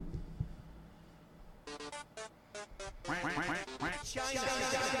China. I'm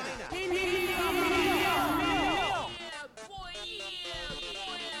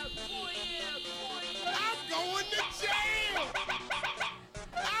going to jail!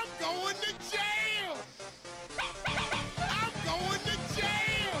 I'm going to jail! I'm going to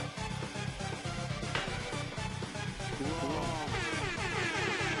jail!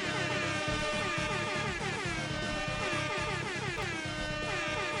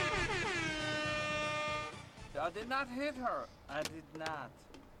 I did not hit her. I did not.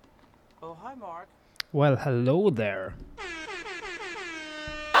 Oh, hi, Mark. Well, hello there.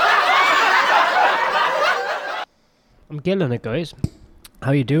 I'm killing it, guys.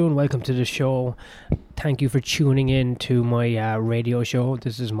 How you doing? Welcome to the show. Thank you for tuning in to my radio show.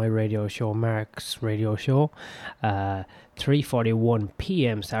 This is my radio show, Mark's radio show. 3:41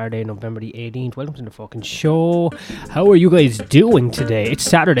 p.m. Saturday, November the 18th. Welcome to the fucking show. How are you guys doing today? It's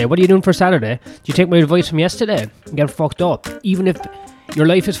Saturday. What are you doing for Saturday? Did you take my advice from yesterday and get fucked up? Even if your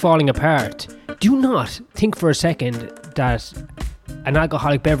life is falling apart, do not think for a second that an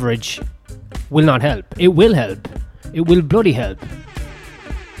alcoholic beverage will not help. It will help. It will bloody help.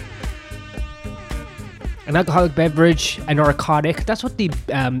 An alcoholic beverage, a narcotic, that's what the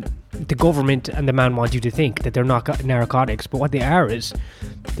government and the man want you to think, that they're not narcotics. But what they are is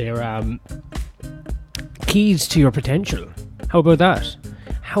they're keys to your potential. How about that?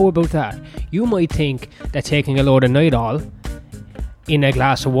 How about that? You might think that taking a load of Nidal in a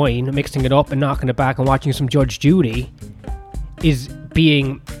glass of wine, mixing it up and knocking it back and watching some Judge Judy is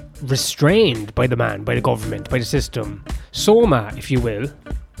being restrained by the man, by the government, by the system. Soma, if you will,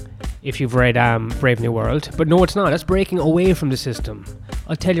 if you've read Brave New World. But no, it's not. That's breaking away from the system.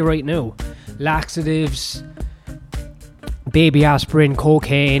 I'll tell you right now. Laxatives, baby aspirin,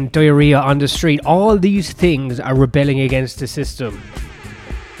 cocaine, diarrhea on the street, all these things are rebelling against the system.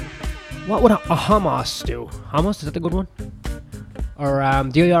 What would a Hamas do? Hamas, is that the good one? Or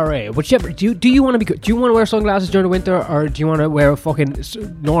the IRA, whichever. Do you want to be? Do you want to wear sunglasses during the winter, or do you want to wear fucking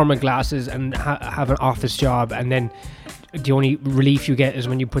normal glasses and have an office job, and then the only relief you get is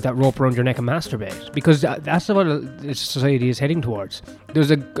when you put that rope around your neck and masturbate? Because that's what society is heading towards. There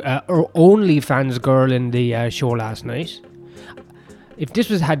was a OnlyFans girl in the show last night. If this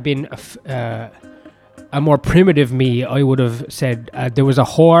had been a more primitive me, I would have said there was a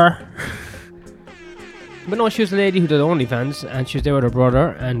whore. But no, she was a lady who did OnlyFans, and she was there with her brother,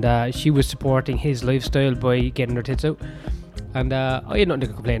 and she was supporting his lifestyle by getting her tits out. And I had nothing to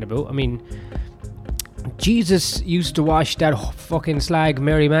complain about. I mean, Jesus used to wash that fucking slag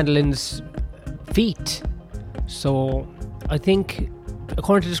Mary Magdalene's feet. So I think,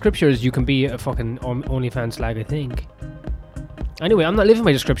 according to the scriptures, you can be a fucking OnlyFans slag, I think. Anyway, I'm not living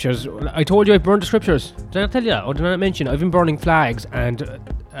by the scriptures. I told you I burned the scriptures. Did I tell you that? Or did I not mention? I've been burning flags and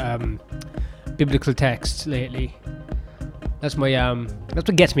biblical texts lately. That's my that's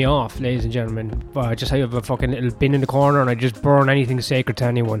what gets me off, ladies and gentlemen. I just have a fucking little bin in the corner and I just burn anything sacred to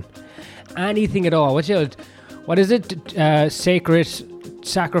anyone. Anything at all. What is it? Sacred,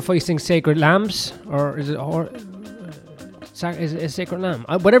 sacrificing sacred lambs? Or is it is it a sacred lamb?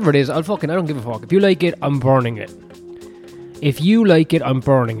 Whatever it is, I don't give a fuck. If you like it, I'm burning it. If you like it, I'm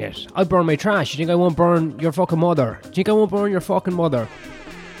burning it. I burn my trash. You think I won't burn your fucking mother? Do you think I won't burn your fucking mother?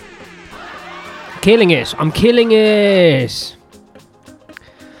 Killing it. I'm killing it.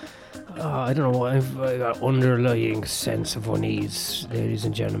 I don't know why. I've got underlying sense of unease, ladies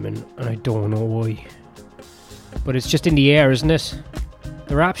and gentlemen, and I don't know why. But it's just in the air, isn't it?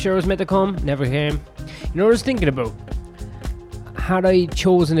 The rapture was meant to come, never came. You know what I was thinking about? Had I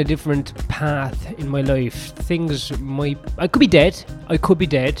chosen a different path in my life, things might... I could be dead.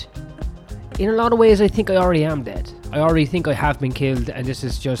 In a lot of ways, I think I already am dead. I already think I have been killed, and this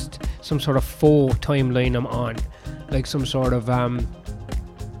is just some sort of faux timeline I'm on. Like some sort of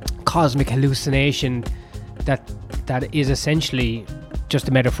cosmic hallucination that is essentially just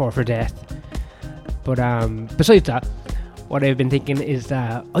a metaphor for death. But besides that, what I've been thinking is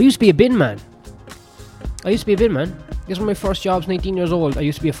that I used to be a bin man. This was my first jobs, 19 years old. I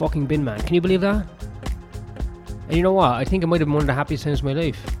used to be a fucking bin man. Can you believe that? And you know what? I think it might have been one of the happiest times of my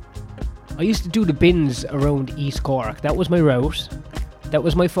life. I used to do the bins around East Cork. That was my route. That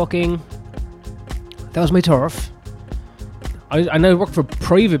was my turf. I worked for a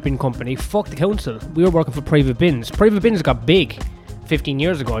private bin company. Fuck the council. We were working for private bins. Private bins got big 15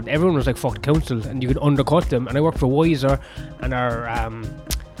 years ago. Everyone was like, fuck the council. And you could undercut them. And I worked for Wiser. And our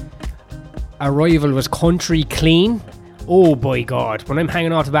rival was Country Clean. Oh, by God. When I'm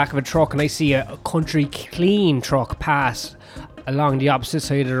hanging off the back of a truck and I see a Country Clean truck pass along the opposite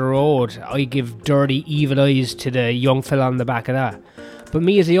side of the road, I give dirty, evil eyes to the young fella on the back of that. But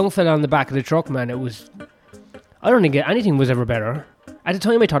me as a young fella on the back of the truck, man, I don't think anything was ever better. At the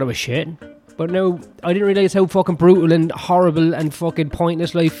time I thought it was shit. But now I didn't realise how fucking brutal and horrible and fucking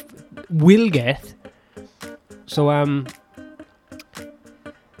pointless life will get. So,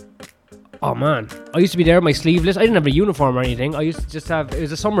 oh man. I used to be there with my sleeveless. I didn't have a uniform or anything. I used to just have, it was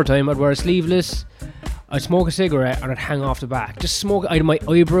the summertime, I'd wear a sleeveless, I'd smoke a cigarette and I'd hang off the back. Just smoke. I had my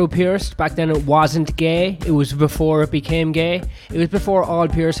eyebrow pierced. Back then it wasn't gay. It was before it became gay. It was before all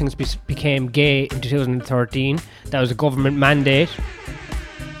piercings became gay in 2013. That was a government mandate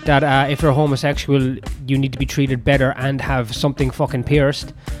that if you're homosexual, you need to be treated better and have something fucking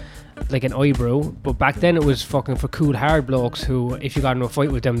pierced, like an eyebrow. But back then it was fucking for cool hard blokes who, if you got into a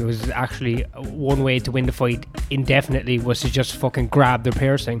fight with them, there was actually one way to win the fight indefinitely was to just fucking grab their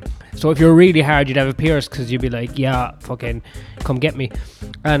piercing. So if you're really hard, you'd have it pierced because you'd be like, yeah, fucking come get me.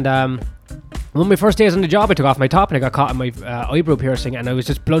 And one of my first days on the job, I took off my top and I got caught in my eyebrow piercing, and I was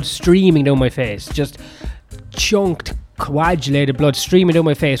just blood streaming down my face, just chunked, coagulated blood streaming down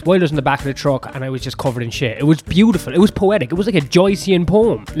my face while I was in the back of the truck, and I was just covered in shit. It was beautiful. It was poetic. It was like a Joycean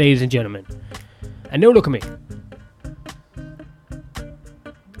poem, ladies and gentlemen. And now look at me.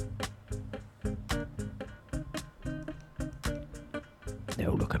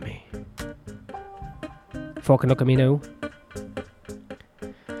 Now look at me. Fucking look at me now.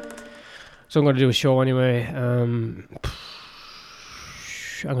 So I'm going to do a show anyway. I'm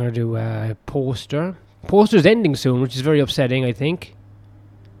going to do a poster. Poster's ending soon, which is very upsetting, I think.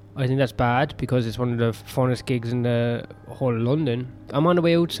 I think that's bad because it's one of the funnest gigs in the whole of London. I'm on the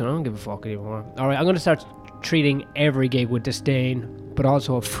way out, so I don't give a fuck anymore. Alright, I'm going to start treating every gig with disdain, but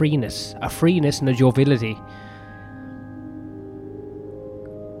also a freeness and a joviality.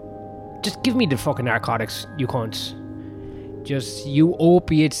 Just give me the fucking narcotics, you cunts. Just, you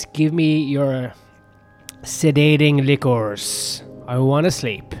opiates, give me your sedating liquors. I want to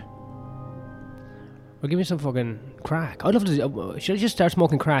sleep. Or give me some fucking crack. I'd love to. Should I just start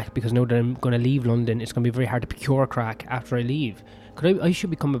smoking crack? Because now that I'm going to leave London, it's going to be very hard to procure crack after I leave. I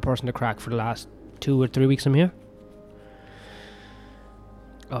should become a person to crack for the last 2 or 3 weeks I'm here.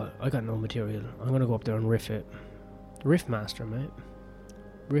 Oh, I got no material. I'm going to go up there and riff it. Riff master, mate.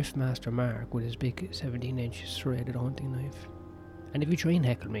 Riff master Mark with his big 17-inch serrated hunting knife. And if you try and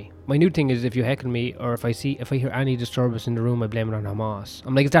heckle me, my new thing is if you heckle me or if I hear any disturbance in the room, I blame it on Hamas.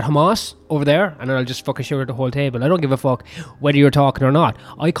 I'm like, is that Hamas over there? And then I'll just fucking shout at the whole table. I don't give a fuck whether you're talking or not.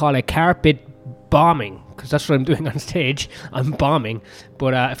 I call it carpet bombing because that's what I'm doing on stage. I'm bombing,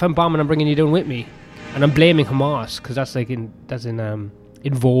 but if I'm bombing, I'm bringing you down with me, and I'm blaming Hamas because that's like in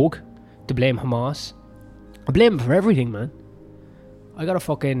vogue to blame Hamas. I blame them for everything, man. I got a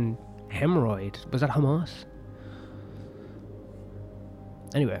fucking hemorrhoid. Was that Hamas?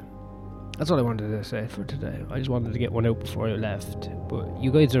 Anyway, that's all I wanted to say for today. I just wanted to get one out before I left. But you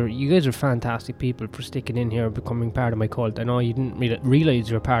guys are fantastic people for sticking in here and becoming part of my cult. I know you didn't realize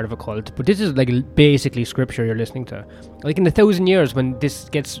you're part of a cult, but this is like basically scripture you're listening to. Like in 1,000 years when this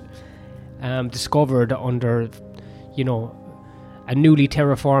gets discovered under, you know, a newly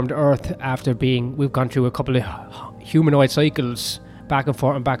terraformed Earth after we've gone through a couple of humanoid cycles back and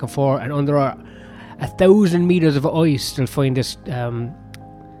forth, and under 1,000 meters of ice, they'll find this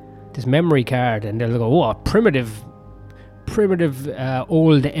memory card, and they'll go, oh, primitive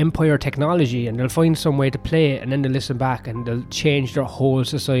old empire technology, and they'll find some way to play it, and then they'll listen back and they'll change their whole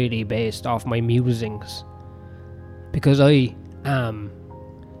society based off my musings, because I am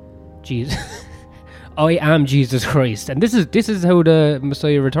Jesus. I am Jesus Christ, and this is how the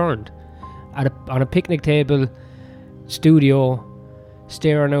Messiah returned, on a picnic table, studio,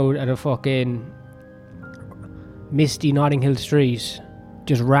 staring out at a fucking misty Notting Hill street,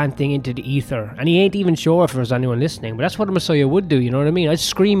 just ranting into the ether. And he ain't even sure if there's anyone listening, but that's what a Messiah would do, you know what I mean? I'd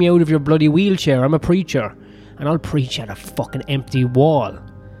scream you out of your bloody wheelchair. I'm a preacher, and I'll preach at a fucking empty wall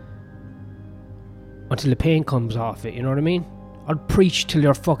until the pain comes off it, you know what I mean? I'll preach till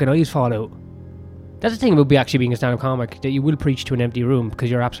your fucking eyes fall out. That's the thing about actually being a stand-up comic, that you will preach to an empty room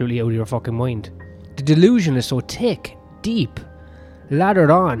because you're absolutely out of your fucking mind. The delusion is so thick, deep,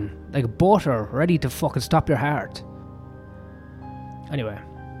 lathered on like butter, ready to fucking stop your heart. Anyway,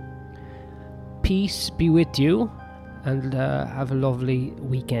 peace be with you, and have a lovely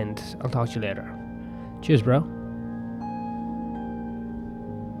weekend. I'll talk to you later. Cheers, bro.